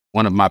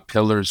One of my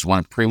pillars, one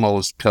of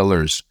Primo's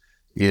pillars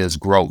is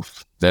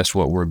growth. That's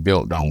what we're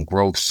built on: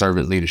 growth,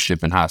 servant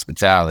leadership, and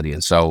hospitality.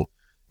 And so,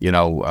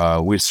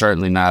 we're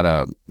certainly not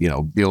a,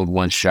 build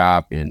one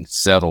shop and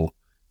settle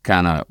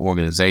kind of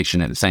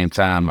organization. At the same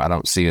time, I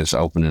don't see us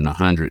opening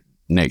 100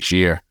 next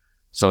year.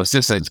 So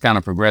it's kind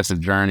of progressive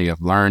journey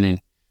of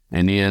learning.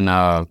 And then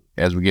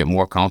as we get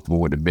more comfortable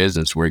with the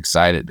business, we're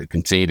excited to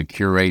continue to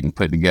curate and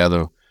put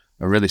together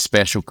a really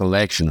special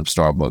collection of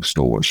Starbucks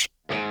stores.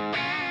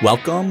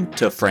 Welcome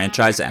to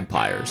Franchise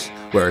Empires,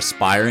 where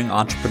aspiring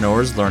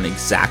entrepreneurs learn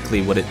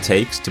exactly what it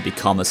takes to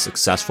become a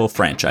successful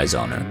franchise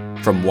owner,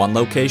 from one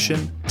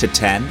location to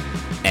 10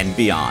 and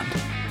beyond.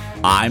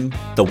 I'm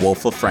the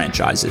Wolf of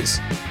Franchises.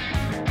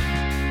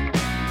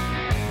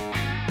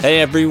 Hey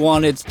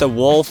everyone, it's the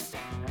Wolf.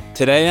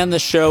 Today on the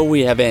show,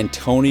 we have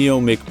Antonio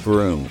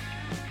McBroom,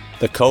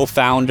 the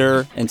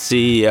co-founder and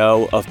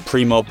CEO of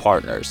Primo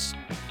Partners.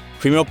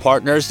 Primo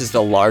Partners is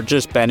the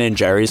largest Ben &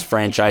 Jerry's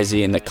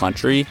franchisee in the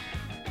country,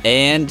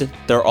 and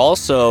they're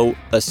also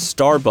a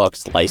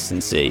Starbucks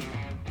licensee.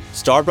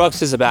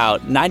 Starbucks is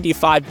about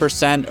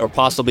 95% or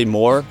possibly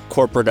more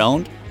corporate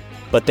owned,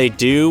 but they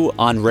do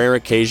on rare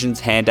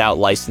occasions hand out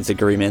license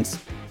agreements.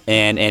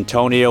 And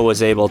Antonio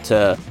was able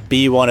to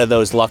be one of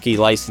those lucky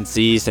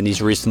licensees, and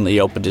he's recently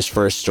opened his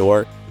first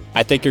store.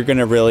 I think you're going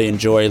to really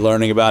enjoy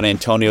learning about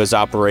Antonio's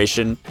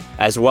operation,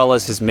 as well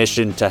as his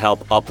mission to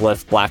help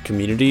uplift Black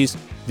communities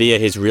via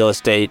his real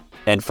estate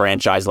and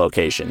franchise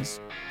locations.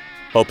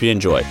 Hope you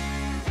enjoy.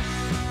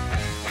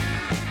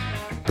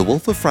 The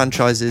Wolf of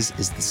Franchises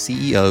is the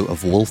CEO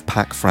of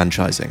Wolfpack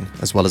Franchising,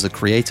 as well as a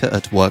creator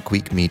at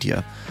Workweek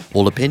Media.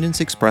 All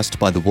opinions expressed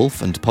by the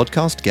Wolf and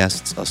podcast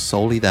guests are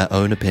solely their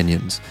own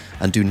opinions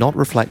and do not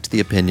reflect the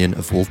opinion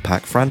of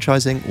Wolfpack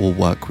Franchising or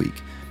Workweek.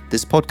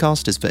 This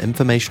podcast is for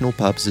informational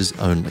purposes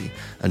only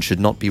and should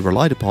not be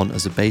relied upon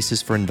as a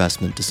basis for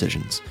investment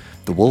decisions.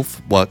 The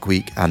Wolf,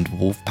 Workweek, and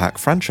Wolfpack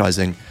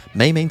Franchising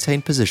may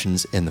maintain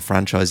positions in the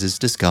franchises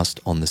discussed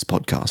on this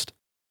podcast.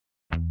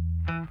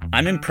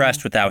 I'm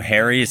impressed with how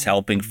Harry is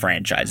helping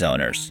franchise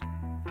owners.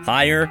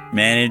 Hire,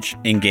 manage,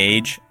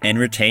 engage, and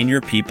retain your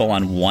people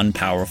on one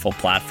powerful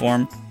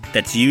platform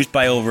that's used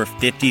by over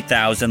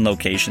 50,000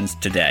 locations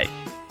today.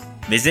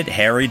 Visit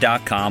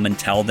harry.com and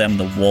tell them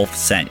the Wolf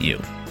sent you.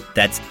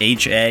 That's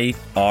HARRI.com.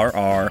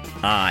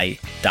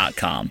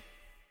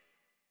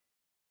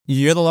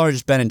 You're the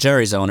largest Ben &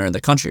 Jerry's owner in the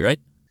country, right?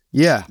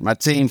 Yeah, my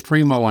team,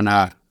 Primo, and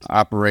I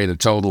operate a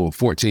total of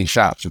 14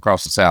 shops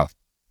across the South.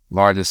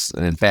 Largest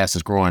and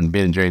fastest growing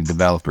Ben & Jerry's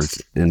developers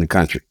in the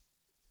country.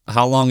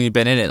 How long have you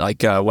been in it?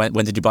 Like,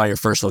 when did you buy your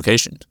first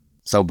location?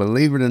 So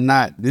believe it or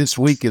not, this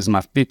week is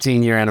my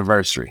 15-year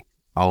anniversary.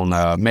 On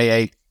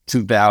May 8th,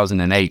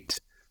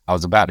 2008, I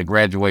was about to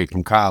graduate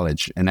from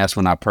college, and that's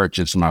when I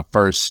purchased my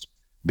first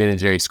Ben &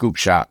 Jerry's scoop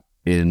shop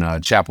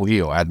in Chapel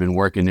Hill. I'd been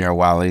working there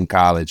while in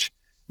college,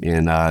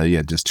 and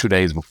just 2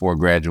 days before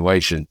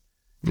graduation,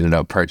 ended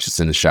up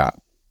purchasing the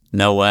shop.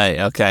 No way.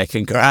 Okay,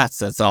 congrats.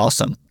 That's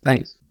awesome.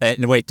 Thanks.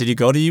 And wait, did you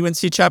go to UNC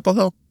Chapel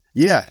Hill?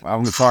 Yeah,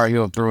 I'm a Tar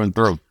Heel through and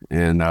through.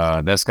 And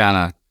that's kind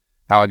of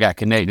how I got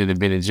connected to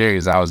Ben &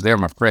 Jerry's. I was there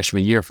my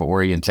freshman year for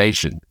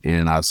orientation,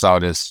 and I saw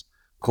this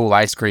cool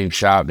ice cream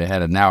shop that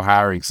had a now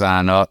hiring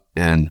sign up,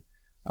 and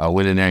I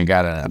went in there and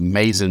got an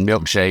amazing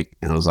milkshake,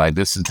 and I was like,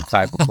 this is the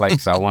type of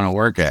place I want to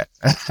work at.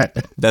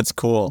 That's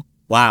cool.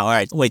 Wow. All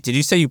right. Wait, did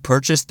you say you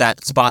purchased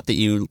that spot that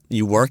you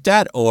worked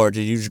at, or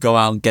did you just go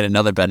out and get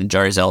another Ben &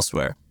 Jerry's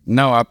elsewhere?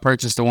 No, I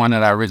purchased the one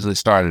that I originally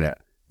started at.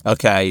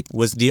 Okay.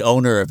 Was the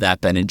owner of that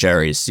Ben &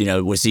 Jerry's,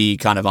 was he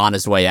kind of on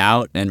his way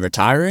out and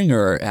retiring,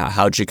 or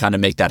how'd you kind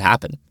of make that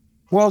happen?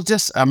 Well,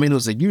 it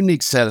was a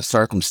unique set of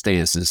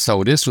circumstances.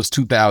 So this was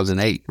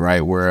 2008,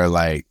 right? Where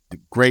like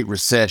Great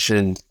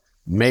Recession,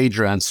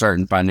 major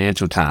uncertain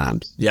financial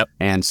times. Yep.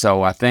 And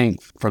so I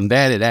think from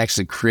that, it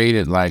actually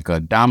created like a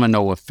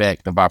domino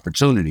effect of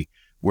opportunity,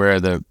 where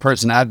the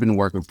person I'd been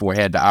working for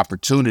had the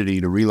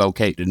opportunity to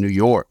relocate to New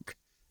York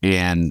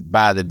and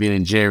buy the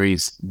Ben &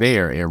 Jerry's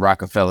there at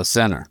Rockefeller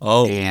Center.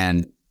 Oh.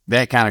 And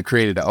that kind of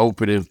created the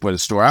opening for the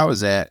store I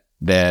was at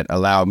that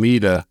allowed me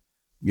to,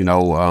 be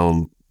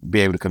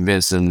able to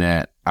convince them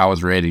that I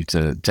was ready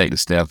to take the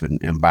step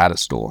and buy the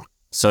store.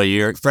 So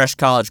you're a fresh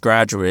college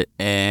graduate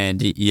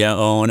and you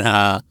own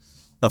a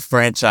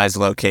franchise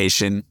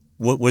location.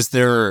 Was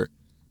there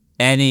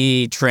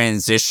any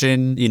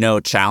transition,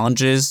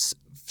 challenges,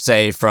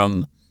 say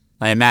from,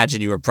 I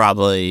imagine you were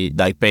probably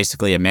like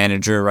basically a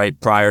manager, right,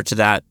 prior to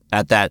that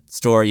at that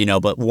store,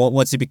 but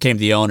once you became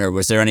the owner,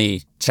 was there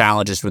any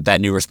challenges with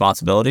that new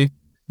responsibility?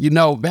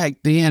 Back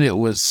then it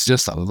was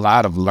just a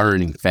lot of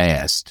learning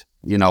fast.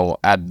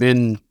 I'd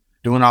been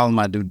doing all of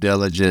my due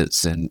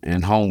diligence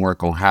and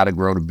homework on how to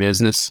grow the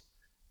business.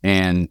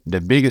 And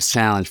the biggest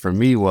challenge for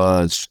me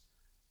was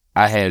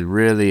I had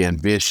really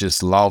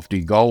ambitious,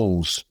 lofty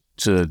goals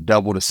to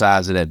double the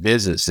size of that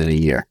business in a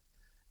year.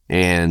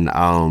 And,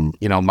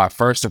 my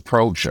first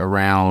approach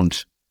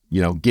around,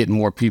 getting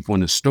more people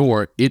in the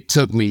store, it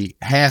took me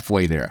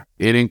halfway there.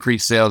 It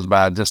increased sales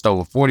by just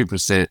over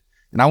 40%.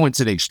 And I went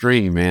to the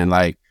extreme, man.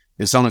 Like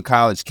it's on a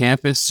college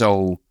campus.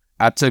 So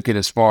I took it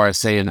as far as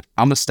saying,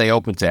 I'm going to stay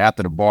open to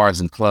after the bars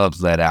and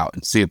clubs let out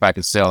and see if I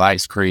can sell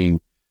ice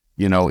cream,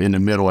 in the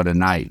middle of the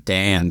night.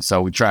 Damn.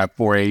 So we tried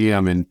 4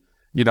 a.m. And,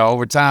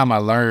 over time I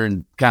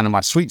learned kind of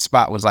my sweet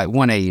spot was like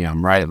 1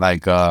 a.m., right?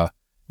 Like,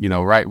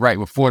 right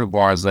before the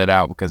bars let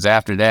out, because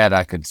after that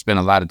I could spend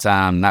a lot of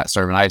time not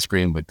serving ice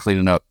cream, but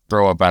cleaning up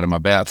throw up out of my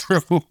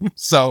bathroom.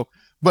 So,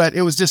 but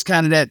it was just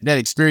kind of that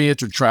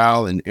experiential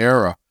trial and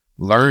error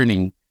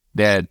learning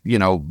that,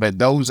 but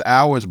those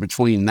hours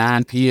between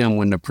 9 p.m.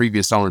 when the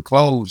previous owner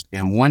closed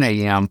and 1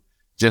 a.m.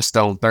 just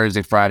on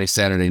Thursday, Friday,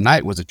 Saturday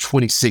night was a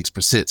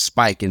 26%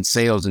 spike in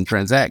sales and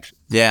transactions.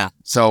 Yeah.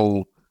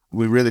 So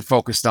we really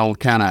focused on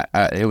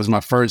it was my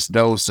first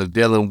dose of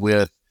dealing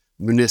with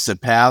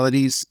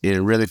municipalities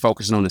and really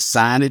focusing on the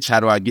signage.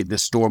 How do I get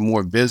this store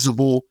more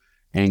visible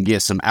and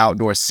get some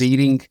outdoor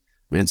seating?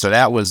 And so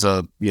that was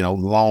a,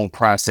 long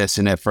process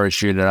in that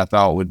first year that I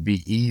thought would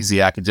be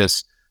easy. I could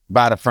just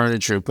buy the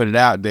furniture and put it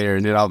out there.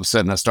 And then all of a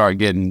sudden I started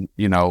getting,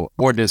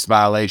 ordinance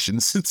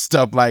violations and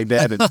stuff like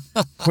that.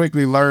 And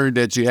quickly learned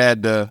that you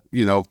had to,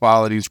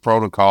 follow these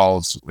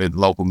protocols with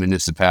local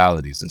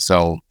municipalities. And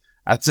so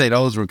I'd say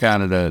those were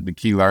kind of the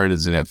key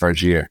learnings in that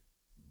first year.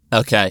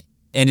 Okay.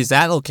 And is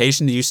that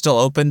location, are you still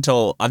open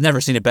till, I've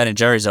never seen a Ben &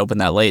 Jerry's open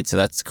that late, so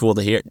that's cool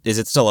to hear. Is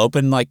it still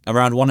open like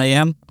around 1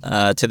 a.m.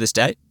 To this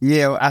day?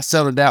 Yeah, I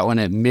settled that one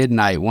at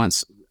midnight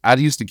once. I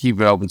used to keep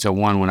it open till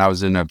 1 when I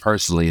was in there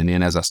personally. And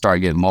then as I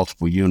started getting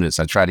multiple units,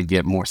 I tried to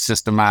get more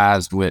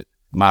systemized with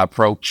my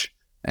approach.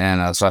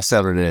 And so I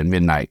settled it at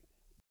midnight.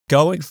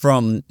 Going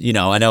from,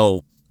 I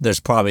know there's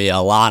probably a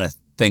lot of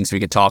things we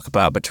could talk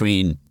about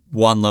between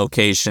one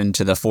location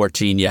to the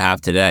 14 you have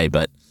today,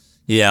 but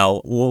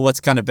what's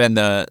kind of been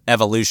the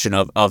evolution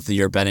of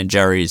your Ben &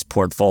 Jerry's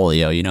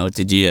portfolio?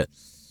 Did you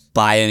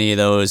buy any of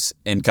those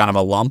in kind of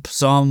a lump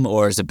sum,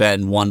 or has it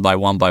been one by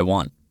one by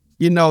one?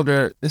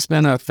 It's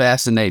been a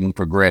fascinating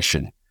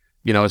progression.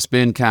 It's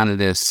been kind of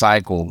this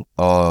cycle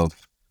of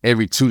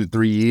every 2 to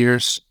 3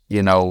 years,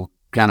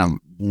 kind of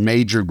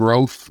major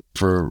growth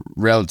for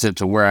relative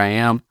to where I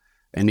am,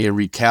 and then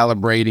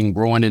recalibrating,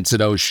 growing into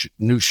those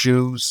new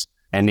shoes,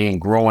 and then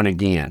growing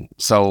again.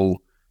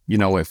 So,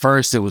 at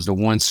first it was the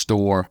one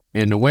store,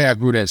 and the way I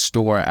grew that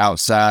store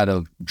outside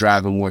of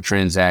driving more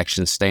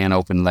transactions, staying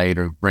open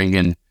later,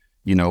 bringing,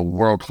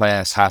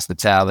 world-class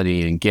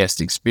hospitality and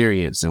guest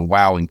experience and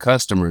wowing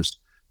customers.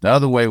 The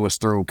other way was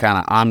through kind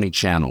of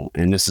omni-channel.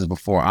 And this is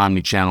before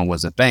omni-channel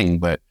was a thing,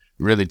 but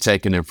really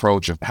taking the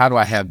approach of how do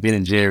I have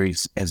Ben &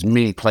 Jerry's as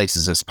many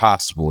places as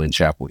possible in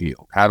Chapel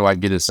Hill? How do I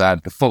get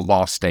inside the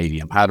football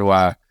stadium? How do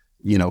I,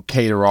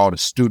 cater all the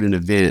student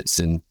events?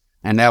 And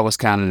that was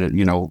kind of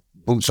the,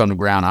 boots on the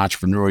ground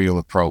entrepreneurial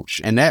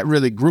approach. And that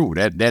really grew.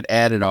 That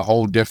added a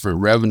whole different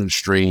revenue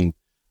stream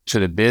to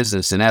the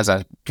business. And as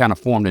I kind of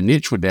formed a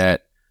niche with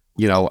that,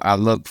 I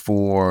looked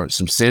for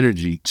some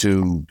synergy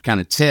to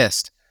kind of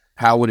test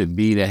how would it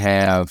be to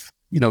have,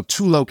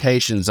 2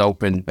 locations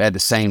open at the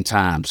same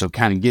time. So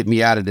kind of get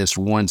me out of this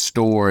one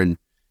store. And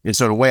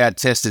so the way I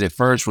tested it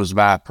first was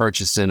by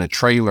purchasing a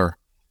trailer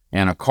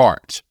and a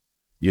cart,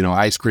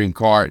 ice cream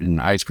cart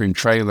and ice cream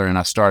trailer. And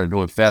I started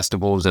doing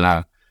festivals, and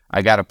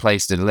I got a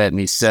place that let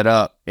me set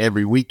up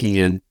every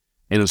weekend.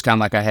 And it was kind of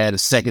like I had a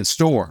second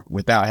store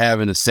without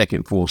having a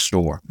second full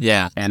store.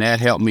 Yeah. And that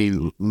helped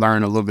me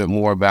learn a little bit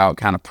more about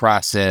kind of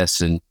process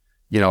and,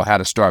 how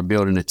to start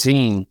building a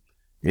team.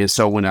 And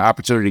so when the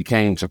opportunity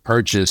came to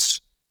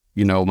purchase,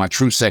 my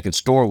true second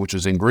store, which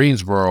was in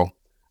Greensboro,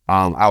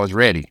 I was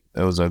ready.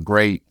 It was a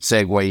great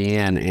segue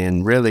in.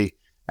 And really,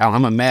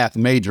 I'm a math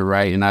major,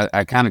 right? And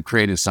I kind of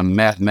created some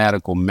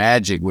mathematical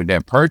magic with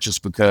that purchase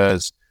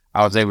because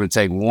I was able to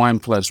take 1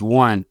 +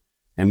 1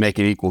 and make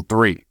it equal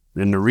 3.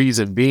 And the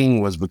reason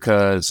being was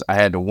because I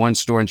had the one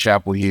store in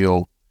Chapel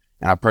Hill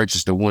and I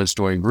purchased the one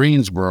store in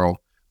Greensboro.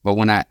 But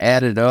when I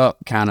added up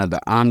kind of the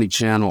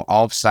omni-channel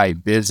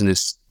offsite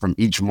business from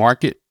each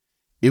market,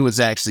 it was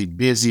actually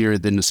busier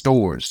than the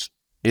stores.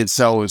 And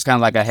so it's kind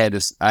of like I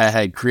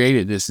had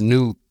created this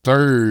new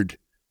third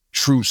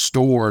true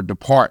store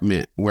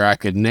department where I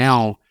could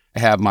now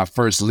have my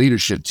first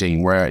leadership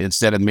team, where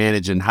instead of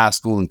managing high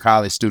school and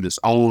college students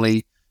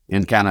only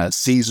in kind of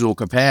seasonal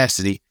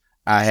capacity,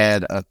 I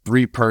had a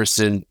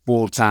 3-person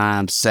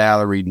full-time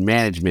salaried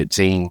management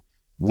team,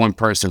 1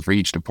 person for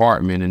each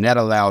department. And that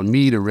allowed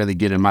me to really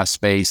get in my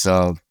space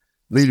of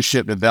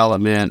leadership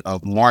development,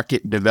 of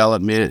market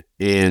development,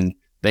 and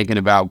thinking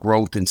about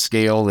growth and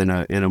scale in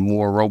a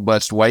more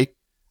robust way.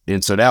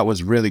 And so that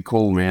was really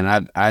cool,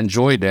 man. I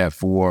enjoyed that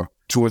for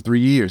 2 or 3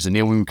 years. And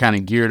then we were kind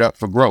of geared up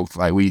for growth.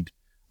 Like we,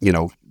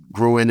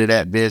 grew into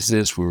that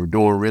business. We were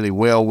doing really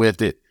well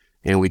with it.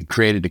 And we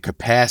created the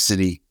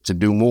capacity to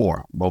do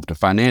more, both the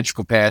financial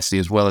capacity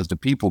as well as the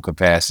people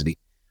capacity.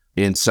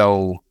 And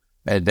so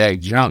at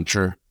that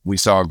juncture, we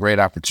saw a great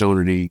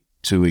opportunity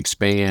to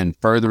expand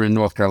further in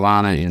North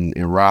Carolina, in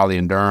Raleigh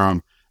and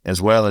Durham,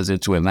 as well as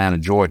into Atlanta,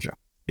 Georgia.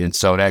 And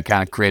so that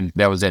kind of created,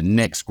 that was that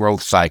next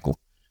growth cycle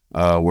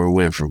where we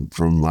went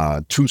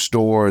from 2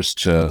 stores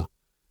to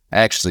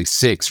actually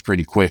 6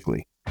 pretty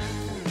quickly.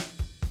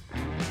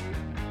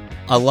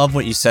 I love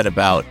what you said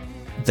about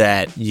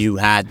that you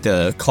had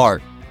the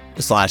cart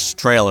 /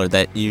 trailer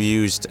that you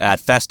used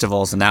at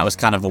festivals, and that was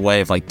kind of a way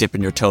of like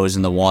dipping your toes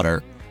in the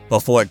water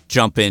before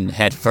jumping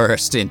head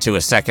first into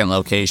a second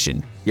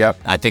location. Yep.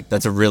 I think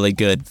that's a really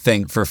good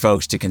thing for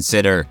folks to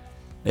consider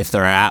if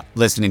they're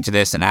listening to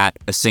this and at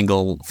a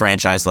single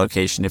franchise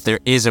location, if there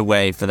is a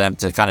way for them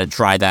to kind of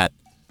try that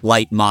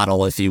light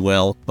model, if you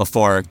will,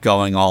 before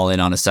going all in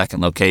on a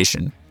second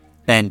location.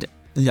 And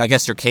I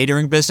guess your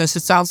catering business,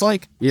 it sounds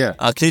like? Yeah.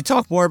 Can you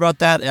talk more about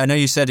that? I know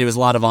you said it was a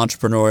lot of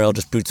entrepreneurial,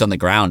 just boots on the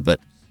ground, but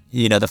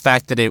the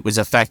fact that it was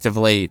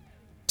effectively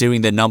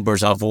doing the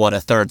numbers of what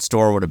a third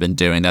store would have been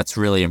doing, that's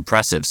really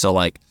impressive. So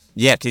can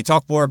you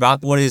talk more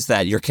about what is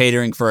that? You're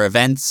catering for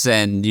events,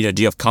 and, do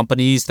you have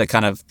companies that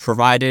kind of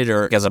provide it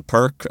or as a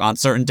perk on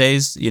certain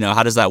days?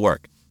 How does that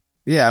work?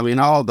 Yeah, I mean,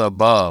 all the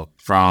above,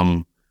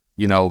 from,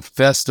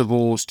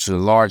 festivals to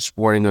large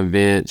sporting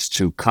events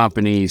to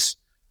companies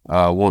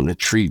wanting to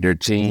treat their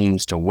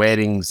teams, to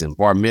weddings and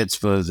bar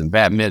mitzvahs and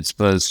bat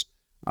mitzvahs,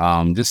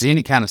 just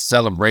any kind of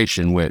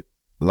celebration with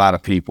a lot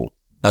of people.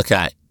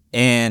 Okay.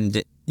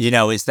 And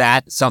is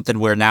that something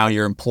where now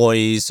your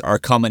employees are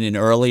coming in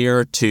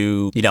earlier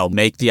to,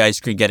 make the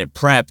ice cream, get it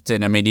prepped?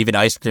 And I mean, even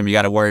ice cream, you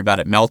got to worry about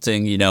it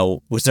melting.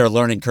 Was there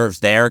learning curves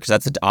there? Because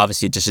that's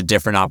obviously just a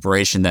different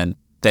operation than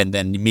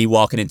me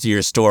walking into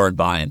your store and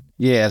buying.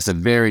 Yeah, it's a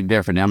very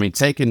different. I mean,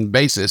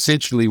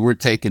 essentially, we're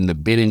taking the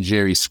Ben &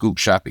 Jerry's Scoop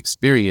Shop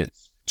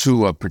experience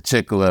to a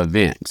particular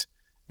event.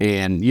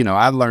 And,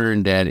 I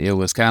learned that it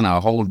was kind of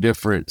a whole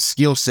different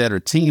skill set or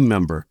team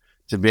member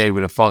to be able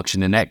to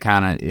function in that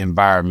kind of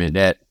environment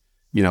that,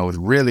 is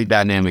really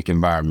dynamic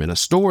environment. A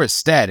store is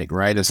static,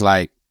 right? It's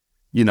like,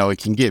 it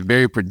can get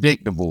very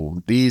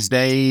predictable. These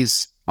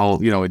days,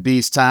 at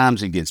these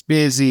times, it gets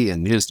busy,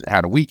 and here's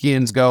how the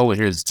weekends go, and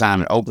here's the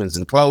time it opens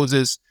and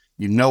closes.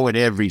 It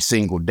every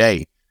single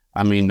day.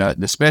 I mean,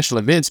 the special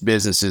events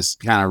business is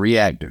kind of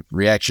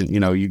reaction.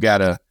 You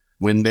gotta,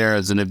 when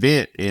there's an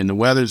event and the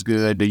weather's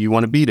good, do you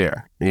want to be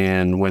there?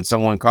 And when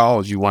someone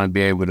calls, you want to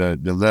be able to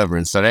deliver.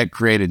 And so that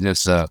created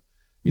just a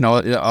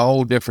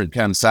whole different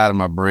kind of side of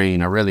my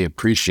brain. I really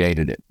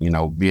appreciated it,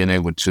 being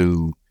able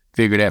to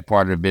figure that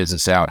part of the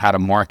business out, how to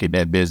market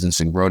that business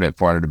and grow that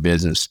part of the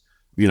business.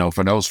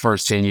 For those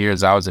first 10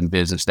 years I was in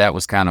business, that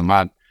was kind of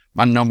my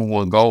number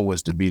one goal,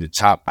 was to be the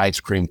top ice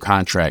cream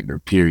contractor,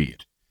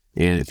 period.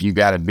 And if you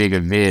got a big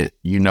event,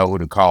 you know who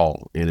to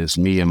call. And it's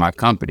me and my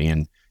company.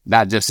 And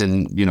not just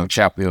in,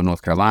 Chapel Hill,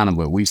 North Carolina,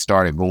 but we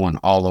started going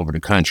all over the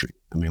country.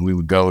 I mean, we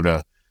would go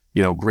to,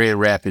 Grand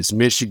Rapids,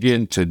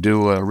 Michigan to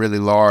do a really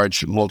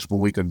large multiple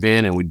week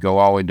event. And we'd go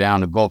all the way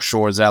down to Gulf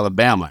Shores,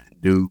 Alabama, and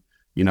do,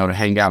 the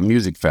Hangout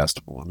Music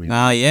Festival. I mean,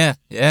 yeah.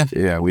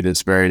 Yeah, we didn't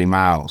spare any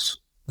miles.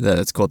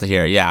 That's cool to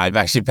hear. Yeah, I've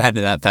actually been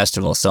to that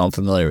festival, so I'm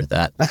familiar with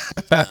that.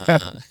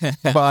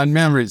 Fun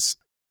memories.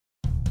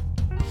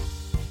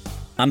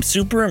 I'm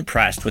super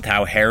impressed with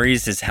how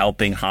Harry's is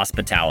helping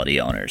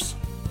hospitality owners.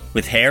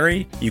 With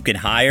Harry, you can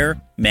hire,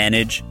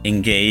 manage,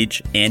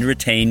 engage, and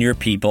retain your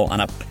people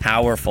on a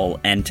powerful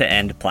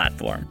end-to-end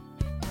platform.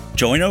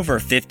 Join over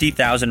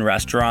 50,000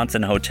 restaurants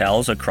and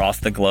hotels across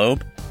the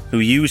globe who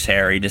use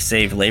Harry to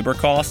save labor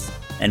costs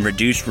and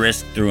reduce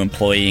risk through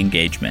employee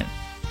engagement.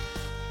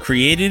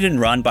 Created and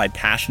run by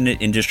passionate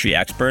industry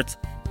experts,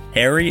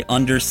 Harry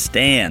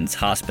understands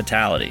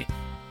hospitality.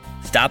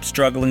 Stop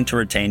struggling to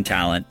retain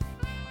talent.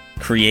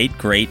 Create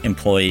great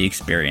employee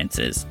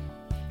experiences.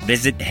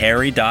 Visit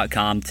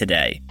harry.com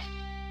today.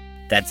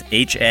 That's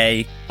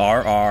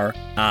HARRI.com.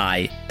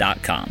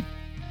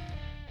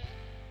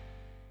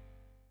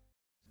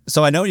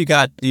 So I know you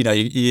got,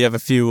 you have a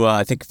few,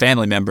 I think,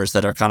 family members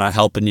that are kind of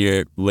helping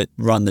you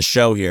run the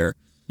show here.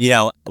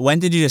 When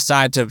did you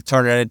decide to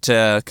turn it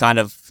into kind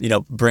of,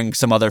 bring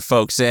some other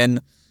folks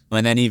in?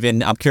 And then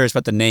even, I'm curious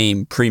about the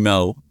name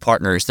Primo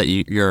Partners that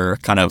your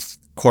kind of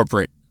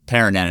corporate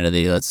parent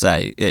entity, let's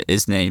say,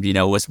 is named.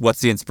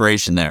 What's the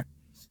inspiration there?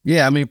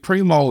 Yeah, I mean,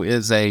 Primo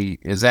is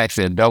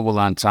actually a double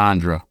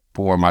entendre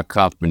for my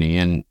company.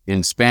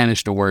 In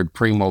Spanish, the word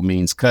primo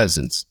means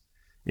cousins.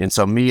 And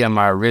so me and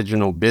my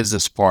original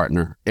business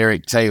partner,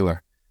 Eric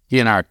Taylor, he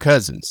and I are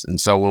cousins.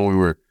 And so when we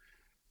were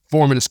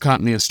forming this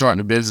company and starting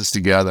a business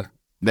together,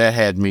 that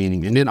had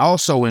meaning. And then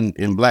also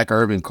in Black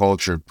urban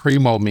culture,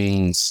 primo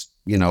means,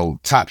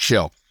 top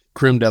shelf,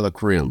 creme de la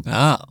creme.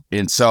 Oh.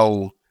 And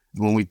so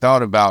when we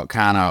thought about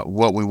kind of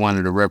what we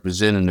wanted to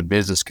represent in the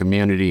business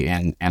community,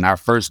 and our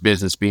first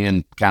business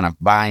being kind of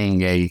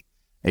buying a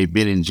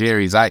Ben &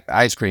 Jerry's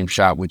ice cream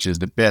shop, which is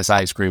the best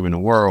ice cream in the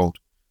world,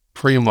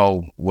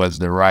 Primo was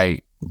the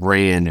right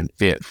brand and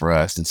fit for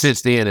us. And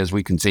since then, as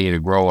we continue to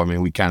grow, I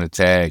mean, we kind of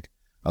tagged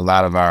a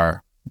lot of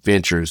our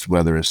ventures,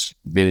 whether it's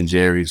Ben &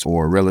 Jerry's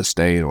or real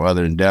estate or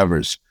other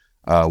endeavors,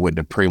 with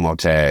the Primo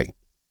tag.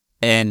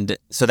 And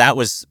so that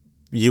was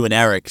you and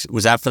Eric.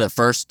 Was that for the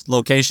first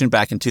location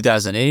back in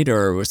 2008,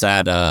 or was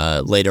that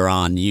later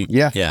on?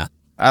 Yeah.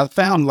 I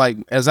found,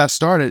 as I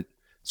started,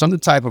 so I'm the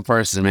type of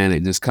person, man,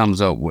 that just comes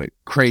up with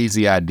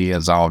crazy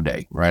ideas all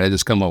day, right? I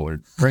just come up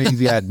with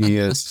crazy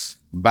ideas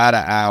by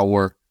the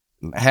hour.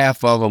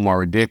 half of them are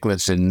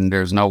ridiculous and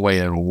there's no way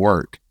it'll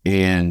work.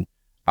 And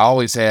I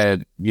always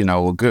had,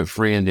 a good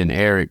friend in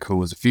Eric who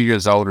was a few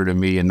years older than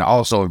me and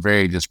also a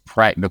very just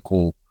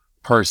practical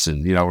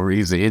person.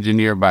 He's an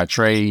engineer by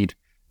trade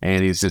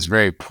and he's just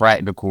very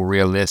practical,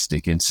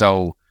 realistic. And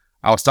so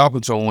I was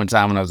talking to him one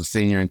time when I was a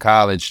senior in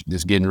college,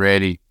 just getting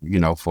ready,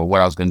 for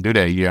what I was going to do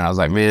that year. And I was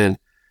like, man,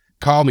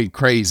 call me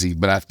crazy,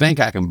 but I think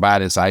I can buy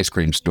this ice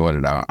cream store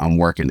that I'm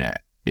working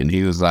at. And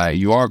he was like,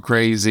 you are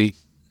crazy,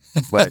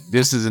 but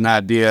this is an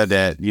idea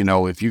that,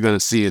 if you're going to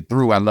see it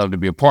through, I'd love to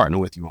be a partner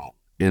with you on.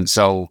 And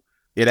so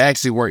it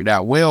actually worked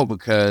out well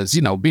because,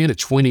 being a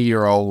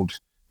 20-year-old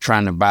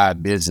trying to buy a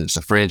business,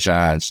 a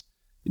franchise,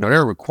 there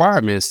are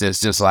requirements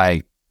that's just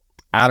like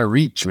out of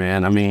reach,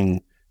 man. I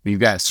mean, you've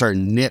got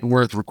certain net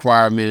worth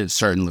requirements,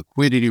 certain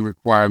liquidity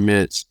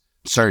requirements,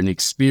 certain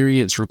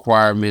experience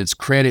requirements,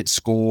 credit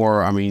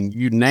score. I mean,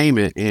 you name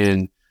it.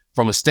 And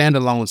from a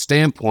standalone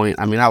standpoint,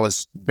 I mean, I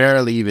was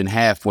barely even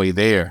halfway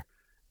there.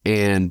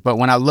 But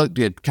when I looked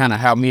at kind of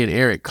how me and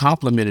Eric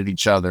complemented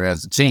each other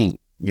as a team,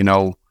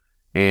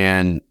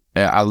 and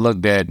I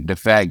looked at the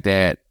fact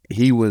that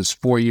he was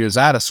 4 years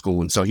out of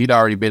school. And so he'd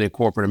already been in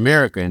corporate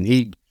America and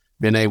he'd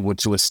been able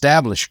to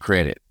establish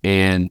credit.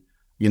 And,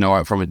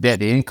 from a debt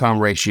to income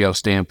ratio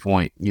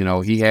standpoint,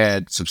 he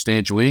had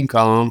substantial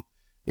income.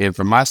 And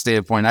from my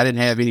standpoint, I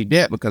didn't have any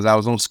debt because I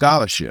was on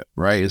scholarship.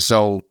 Right. And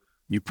so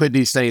you put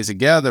these things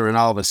together and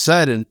all of a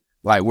sudden,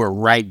 like we're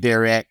right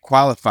there at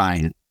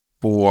qualifying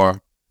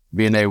for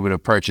being able to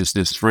purchase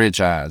this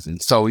franchise.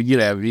 And so,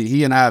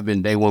 he and I have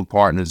been day one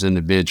partners in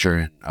the venture,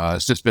 and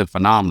it's just been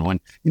phenomenal. And,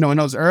 in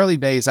those early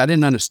days, I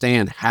didn't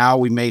understand how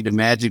we made the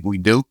magic we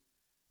do.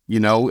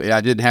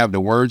 I didn't have the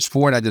words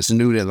for it. I just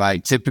knew that,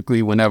 like,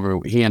 typically whenever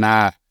he and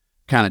I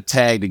kind of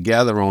tag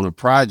together on a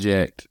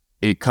project,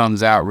 it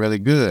comes out really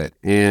good.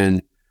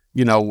 And,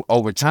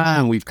 over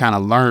time, we've kind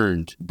of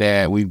learned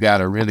that we've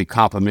got a really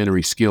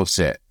complementary skill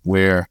set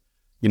where,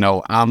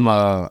 I'm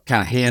a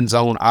kind of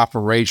hands-on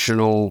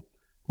operational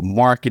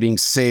marketing,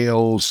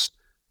 sales,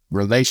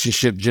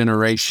 relationship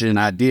generation,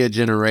 idea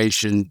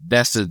generation.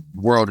 That's the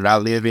world that I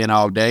live in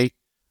all day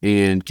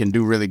and can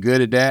do really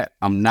good at that.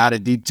 I'm not a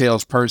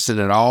details person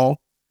at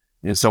all.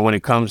 And so when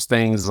it comes to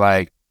things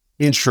like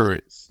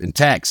insurance and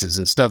taxes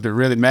and stuff that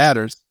really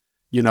matters,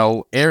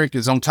 Eric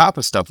is on top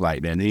of stuff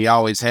like that. And he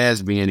always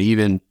has been,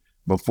 even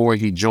before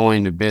he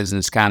joined the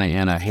business kind of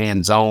in a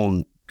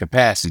hands-on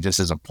capacity,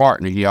 just as a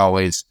partner. He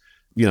always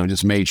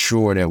just made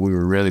sure that we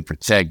were really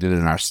protected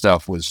and our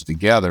stuff was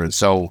together. And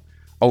so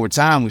over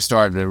time, we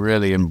started to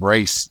really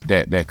embrace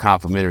that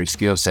complementary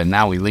skill set.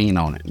 Now we lean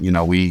on it.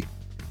 We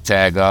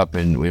tag up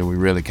and we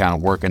really kind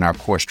of work in our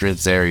core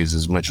strengths areas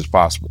as much as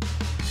possible.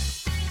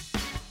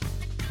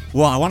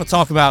 Well, I want to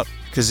talk about,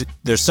 because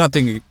there's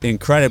something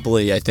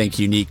incredibly, I think,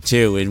 unique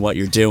too in what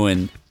you're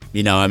doing,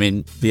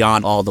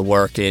 beyond all the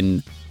work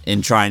in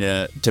trying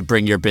to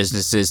bring your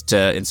businesses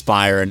to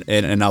inspire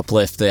and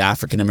uplift the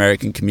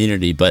African-American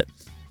community. But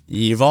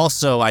you've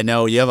also, I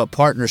know you have a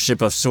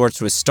partnership of sorts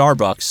with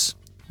Starbucks,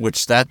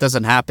 which that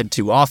doesn't happen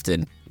too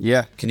often.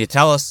 Yeah. Can you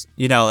tell us,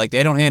 they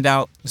don't hand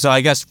out. So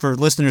I guess for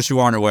listeners who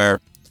aren't aware,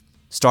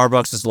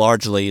 Starbucks is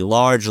largely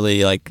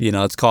like,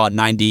 let's call it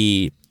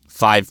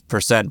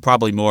 95%,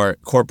 probably more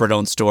corporate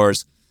owned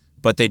stores,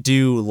 but they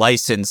do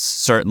license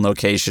certain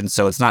locations.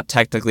 So it's not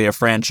technically a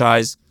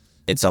franchise.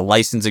 It's a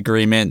license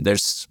agreement.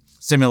 There's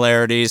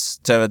similarities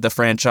to the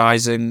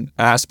franchising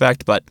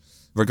aspect, but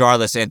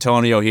regardless,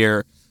 Antonio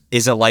here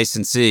is a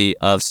licensee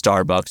of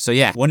Starbucks. So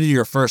yeah, when did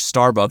your first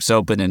Starbucks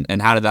open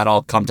and how did that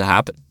all come to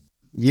happen?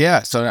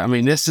 Yeah. So,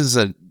 this is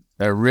a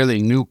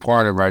really new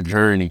part of our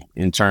journey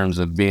in terms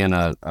of being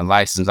a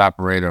licensed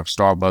operator of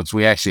Starbucks.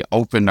 We actually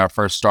opened our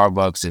first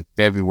Starbucks in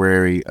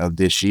February of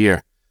this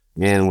year.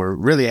 And we're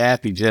really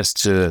happy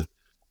just to,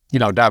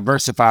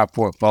 diversify our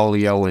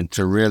portfolio and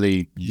to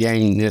really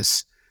gain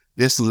this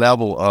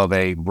level of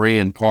a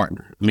brand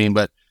partner.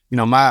 But,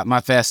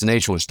 my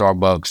fascination with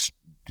Starbucks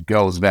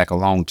goes back a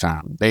long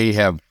time. They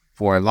have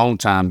for a long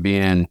time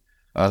been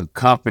a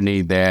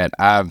company that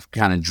I've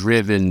kind of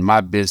driven my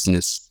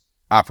business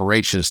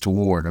operations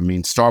toward.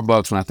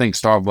 Starbucks, when I think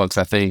Starbucks,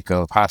 I think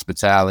of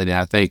hospitality,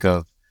 I think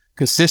of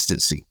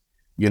consistency,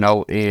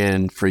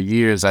 and for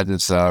years I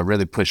just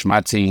really pushed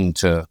my team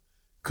to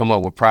come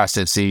up with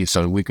processes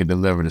so that we could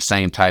deliver the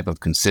same type of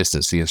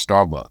consistency as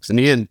Starbucks. And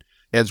then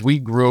as we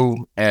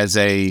grew as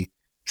a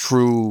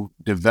true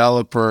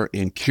developer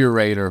and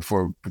curator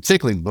for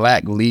particularly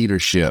Black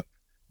leadership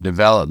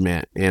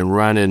development and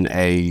running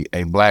a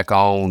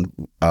Black-owned,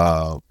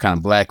 kind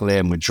of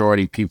Black-led,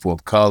 majority people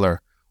of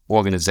color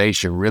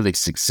organization really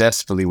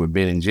successfully with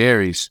Ben &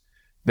 Jerry's,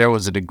 there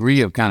was a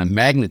degree of kind of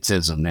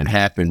magnetism that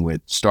happened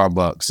with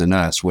Starbucks and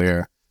us,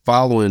 where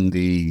following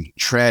the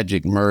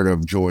tragic murder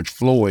of George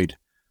Floyd,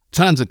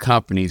 tons of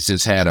companies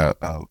just had a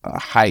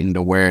heightened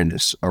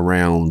awareness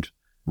around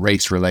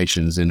race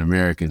relations in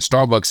America. And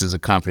Starbucks is a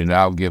company that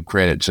I'll give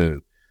credit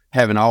to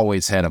having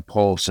always had a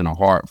pulse and a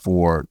heart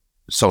for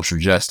social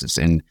justice.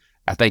 And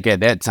I think at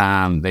that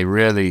time, they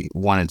really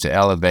wanted to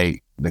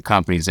elevate the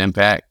company's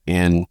impact.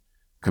 And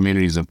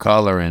communities of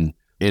color, and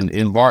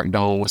embarked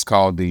on what's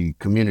called the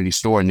Community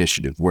Store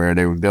Initiative, where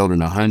they were building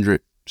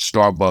 100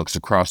 Starbucks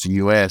across the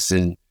U.S.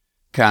 and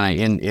kind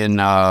of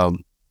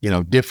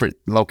in different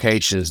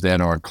locations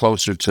that are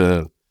closer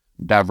to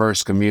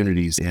diverse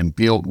communities and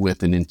built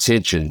with an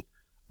intention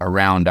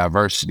around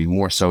diversity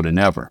more so than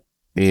ever.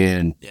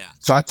 And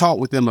so I talked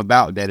with them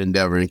about that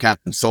endeavor and kind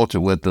of consulted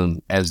with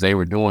them as they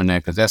were doing that,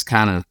 because that's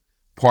kind of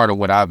part of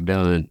what I've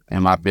done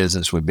in my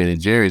business with Ben &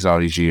 Jerry's all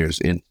these years.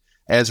 And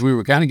as we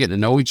were kind of getting to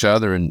know each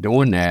other and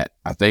doing that,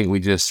 I think we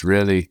just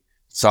really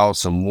saw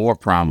some more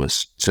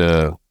promise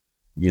to,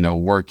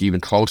 work even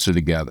closer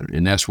together.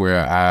 And that's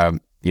where I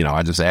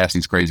just ask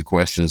these crazy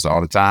questions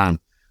all the time.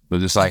 But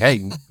just like,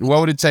 hey, what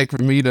would it take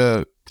for me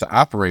to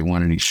operate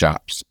one of these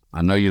shops?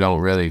 I know you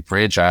don't really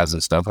franchise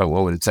and stuff. What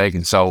would it take?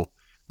 And so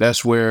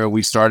that's where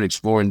we started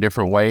exploring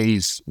different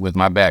ways with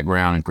my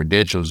background and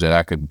credentials that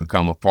I could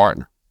become a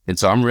partner. And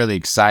so I'm really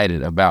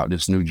excited about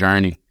this new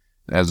journey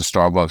as a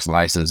Starbucks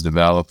licensed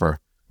developer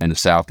in the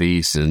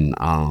Southeast. And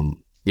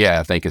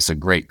I think it's a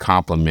great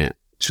complement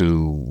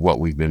to what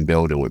we've been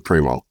building with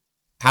Primo.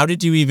 How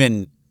did you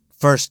even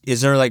first,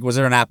 was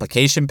there an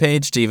application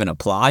page to even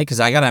apply?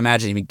 Because I got to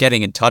imagine even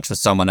getting in touch with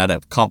someone at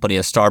a company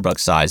of Starbucks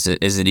size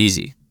isn't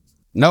easy.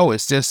 No,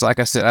 it's just, like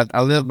I said,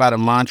 I live by the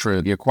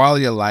mantra, your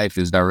quality of life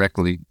is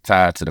directly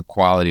tied to the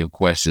quality of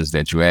questions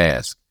that you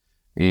ask.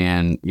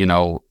 And,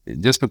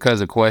 just because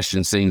a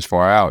question seems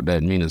far out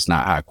doesn't mean it's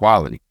not high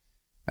quality.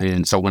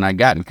 And so when I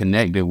got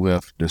connected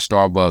with the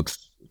Starbucks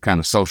kind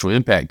of social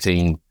impact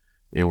team,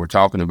 and we're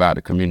talking about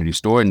the Community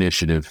Store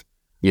Initiative,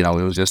 it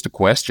was just a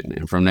question.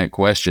 And from that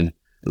question,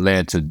 it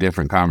led to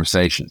different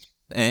conversations.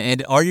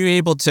 And are you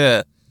able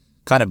to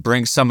kind of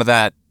bring some of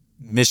that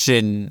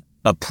mission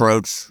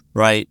approach,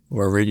 right,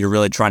 where you're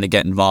really trying to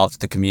get involved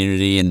with the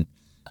community and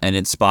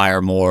inspire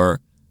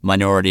more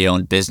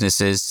minority-owned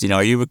businesses?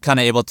 Are you kind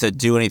of able to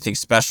do anything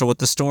special with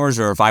the stores,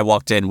 or if I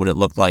walked in, would it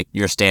look like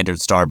your standard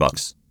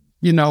Starbucks?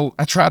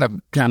 I try to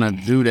kind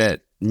of do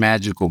that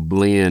magical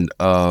blend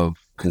of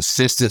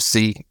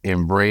consistency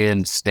and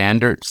brand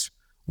standards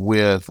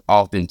with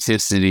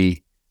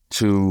authenticity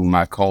to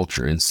my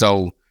culture. And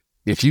so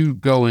if you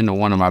go into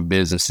one of my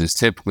businesses,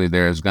 typically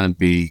there's going to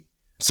be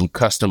some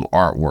custom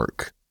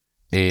artwork.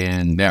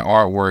 And that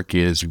artwork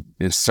is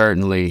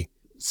certainly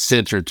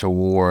centered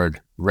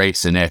toward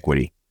race and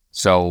equity.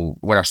 So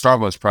with our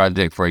Starbucks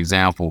project, for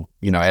example,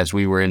 as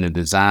we were in the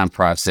design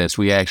process,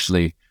 we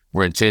actually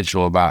were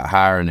intentional about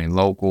hiring a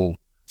local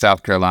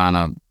South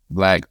Carolina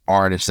Black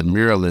artist and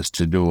muralist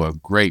to do a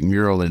great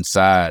mural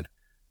inside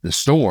the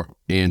store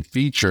and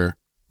feature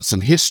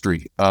some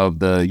history of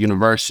the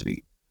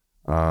university.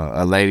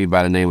 A lady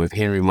by the name of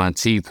Henry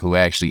Monteith, who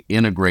actually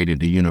integrated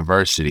the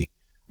university.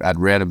 I'd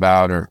read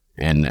about her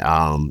and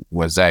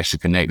was actually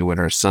connected with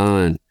her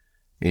son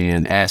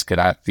and asked could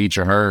I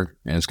feature her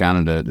as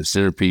kind of the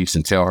centerpiece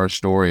and tell her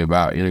story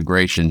about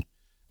integration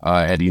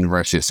at the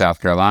University of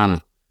South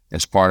Carolina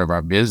as part of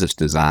our business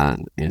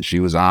design. And she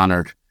was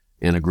honored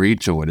and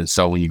agreed to it. And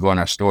so when you go in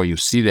our store, you'll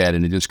see that,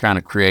 and it just kind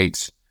of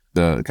creates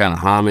the kind of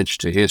homage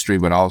to history,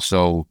 but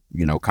also,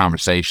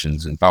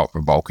 conversations and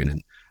thought-provoking.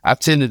 And I've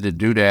tended to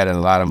do that in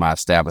a lot of my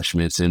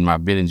establishments. In my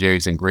Ben &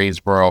 Jerry's in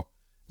Greensboro,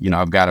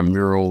 I've got a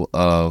mural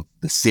of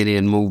the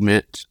sit-in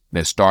movement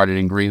that started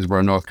in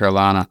Greensboro, North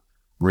Carolina,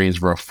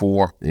 Greensboro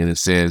 4. And it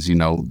says,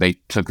 they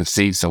took a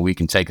seat so we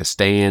can take a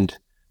stand.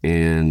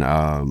 And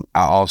I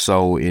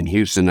also, in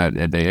Houston,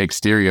 at the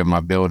exterior of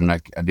my building, I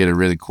did a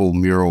really cool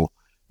mural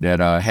that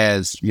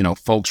has,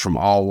 folks from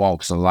all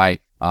walks of life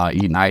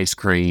eating ice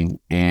cream.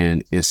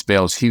 And it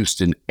spells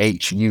Houston,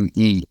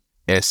 Hueston.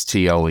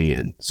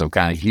 So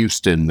kind of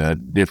Houston, the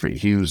different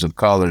hues of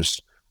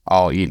colors,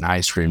 all eating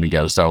ice cream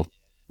together. So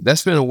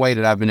that's been a way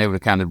that I've been able to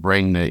kind of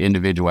bring the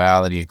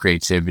individuality and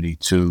creativity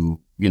to,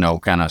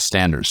 kind of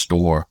standard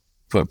store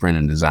footprint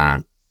and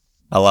design.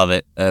 I love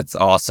it. That's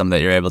awesome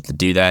that you're able to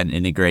do that and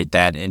integrate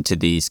that into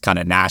these kind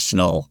of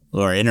national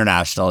or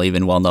international,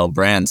 even well-known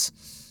brands.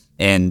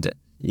 And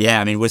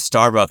with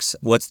Starbucks,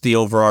 what's the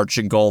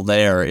overarching goal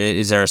there?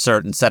 Is there a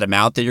certain set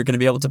amount that you're going to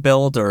be able to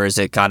build, or is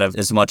it kind of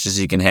as much as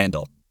you can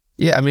handle?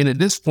 Yeah, at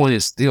this point,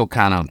 it's still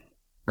kind of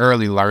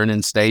early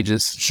learning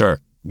stages. Sure.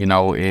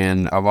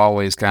 And I've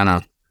always kind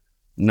of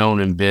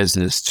known in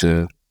business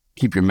to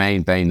keep your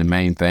main thing the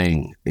main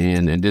thing.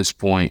 And at this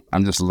point,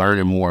 I'm just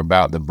learning more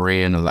about the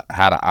brand and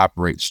how to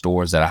operate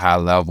stores at a high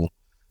level.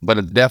 But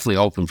it's definitely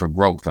open for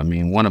growth.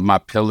 One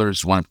of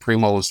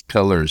Primo's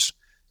pillars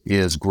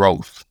is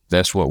growth.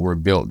 That's what we're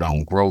built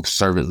on: growth,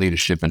 servant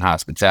leadership, and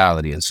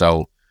hospitality. And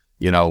so,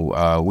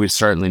 we're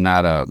certainly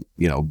not a,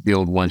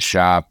 build one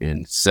shop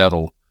and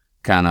settle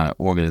kind of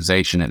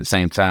organization. At the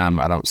same time,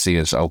 I don't see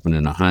us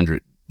opening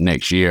 100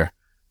 next year.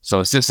 So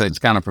it's just a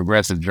kind of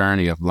progressive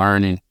journey of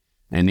learning.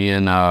 And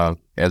then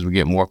as we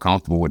get more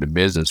comfortable with the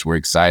business, we're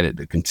excited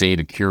to continue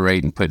to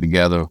curate and put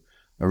together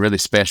a really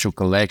special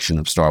collection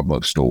of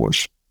Starbucks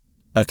stores.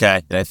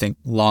 Okay. I think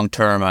long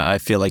term, I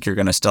feel like you're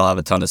going to still have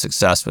a ton of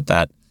success with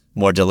that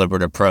more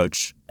deliberate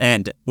approach.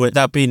 And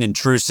without being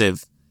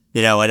intrusive,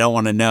 I don't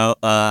want to know.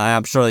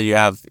 I'm sure you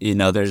have,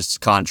 there's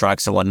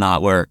contracts and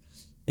whatnot where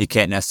you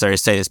can't necessarily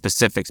say the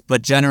specifics,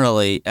 but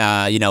generally,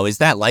 is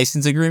that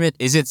license agreement,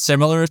 is it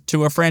similar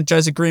to a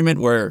franchise agreement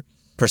where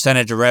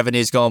percentage of revenue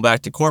is going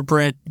back to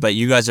corporate, but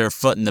you guys are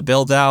footing the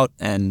build out?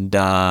 And,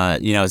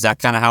 is that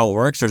kind of how it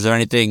works, or is there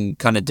anything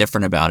kind of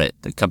different about it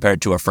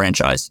compared to a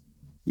franchise?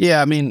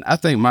 Yeah, I mean, I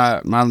think my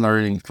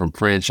learning from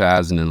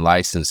franchising and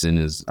licensing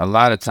is a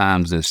lot of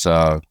times it's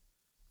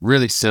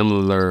really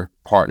similar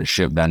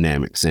partnership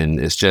dynamics. And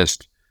it's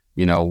just,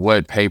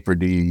 what paper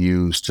do you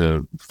use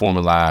to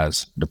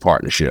formalize the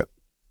partnership?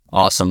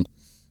 Awesome.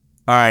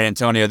 All right,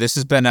 Antonio, this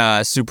has been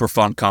a super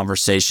fun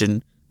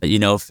conversation.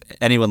 If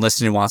anyone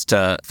listening wants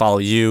to follow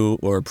you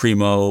or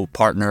Primo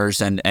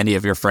Partners and any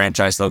of your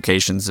franchise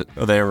locations,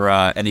 are there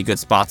any good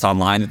spots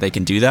online that they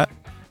can do that?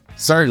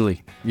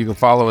 Certainly. You can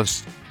follow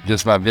us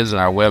just by visiting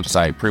our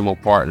website,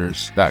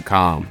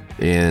 primopartners.com.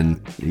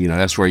 And,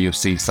 that's where you'll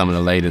see some of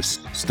the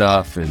latest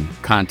stuff and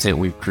content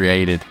we've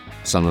created,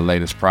 some of the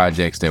latest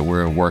projects that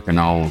we're working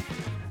on,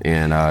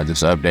 and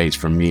just updates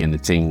from me and the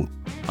team.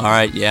 All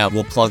right. Yeah,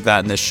 we'll plug that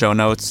in the show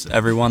notes,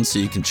 everyone, so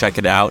you can check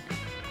it out.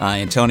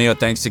 Antonio,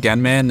 thanks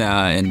again, man.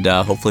 And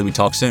hopefully we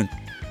talk soon.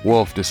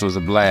 Wolf, this was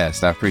a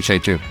blast. I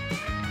appreciate you.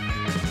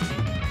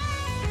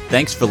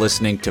 Thanks for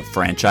listening to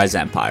Franchise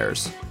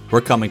Empires. We're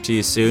coming to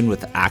you soon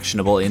with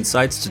actionable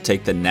insights to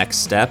take the next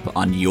step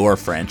on your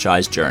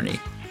franchise journey.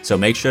 So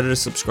make sure to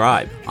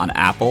subscribe on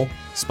Apple,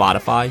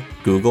 Spotify,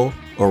 Google,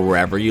 or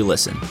wherever you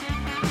listen.